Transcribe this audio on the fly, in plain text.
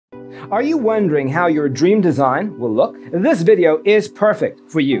Are you wondering how your dream design will look? This video is perfect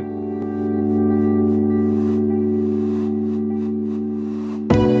for you.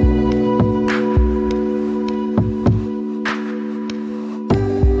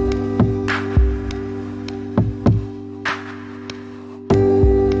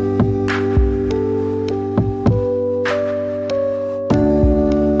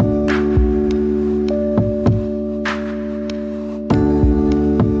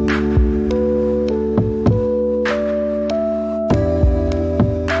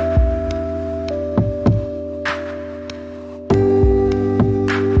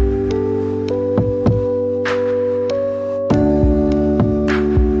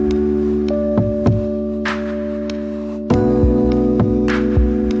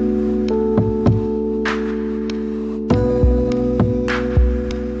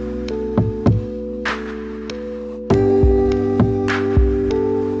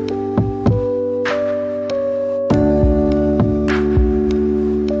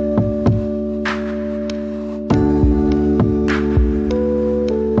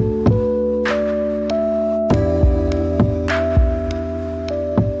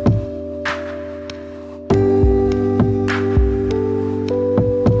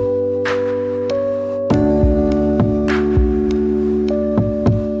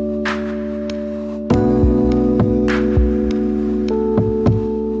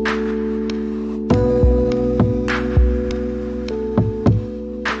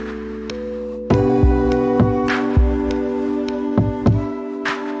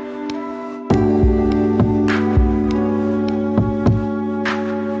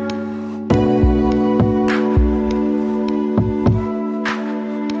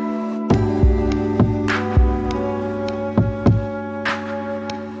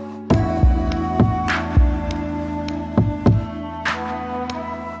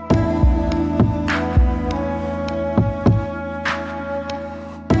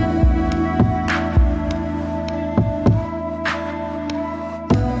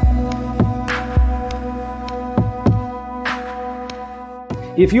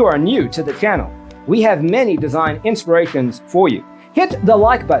 If you are new to the channel, we have many design inspirations for you. Hit the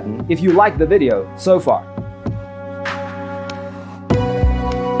like button if you like the video so far.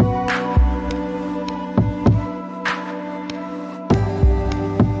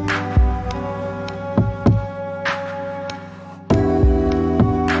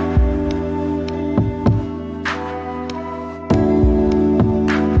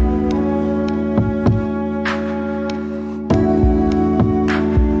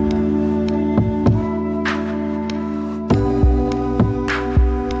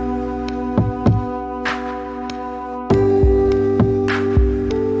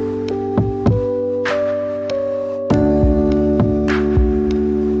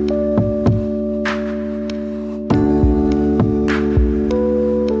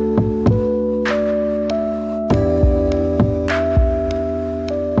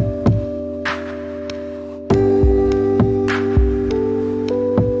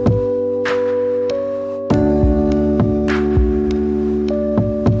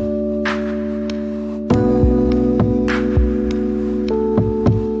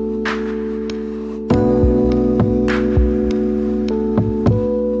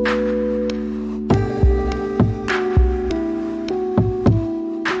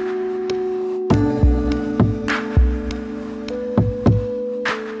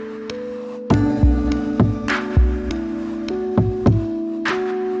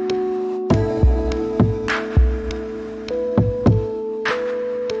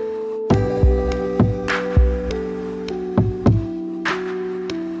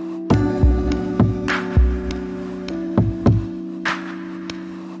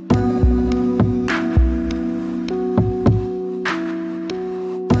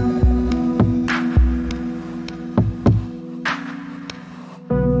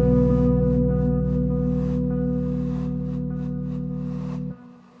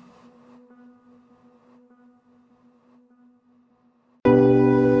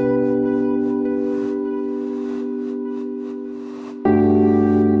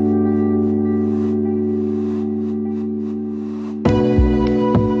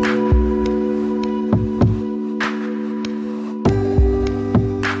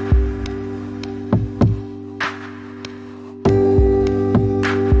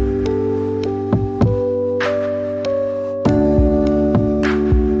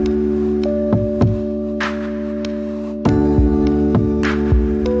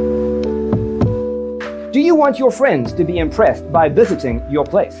 want your friends to be impressed by visiting your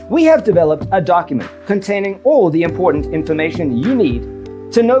place. We have developed a document containing all the important information you need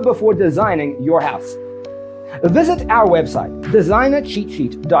to know before designing your house. Visit our website,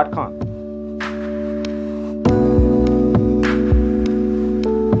 designercheatsheet.com.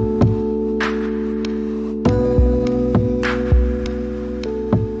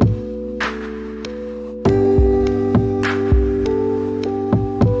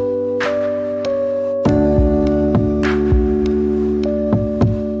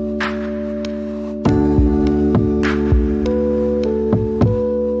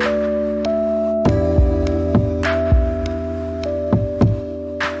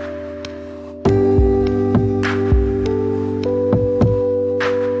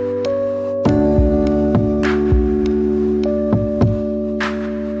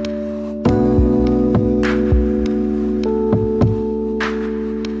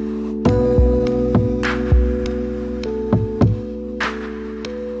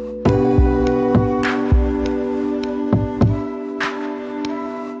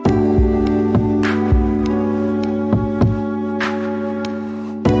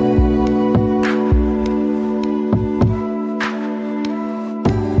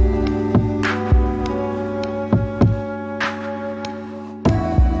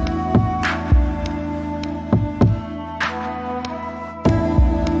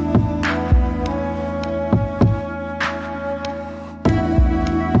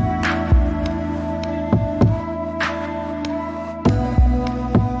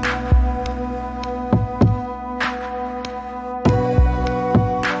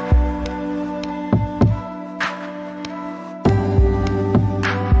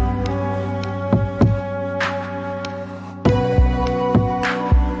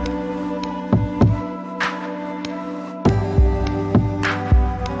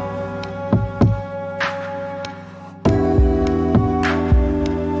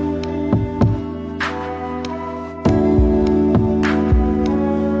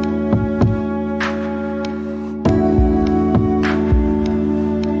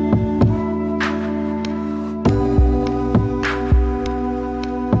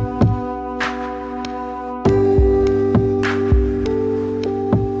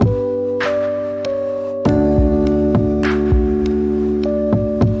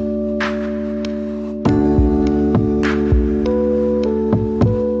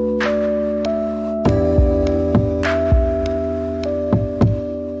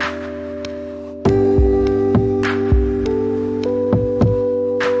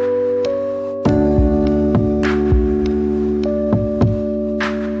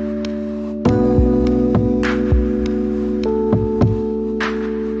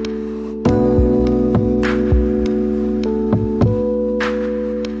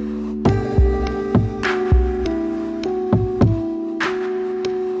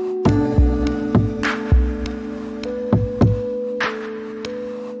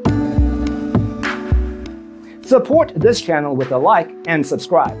 Support this channel with a like and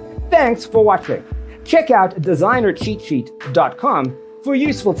subscribe. Thanks for watching. Check out designercheatsheet.com for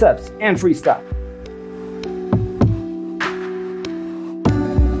useful tips and free stuff.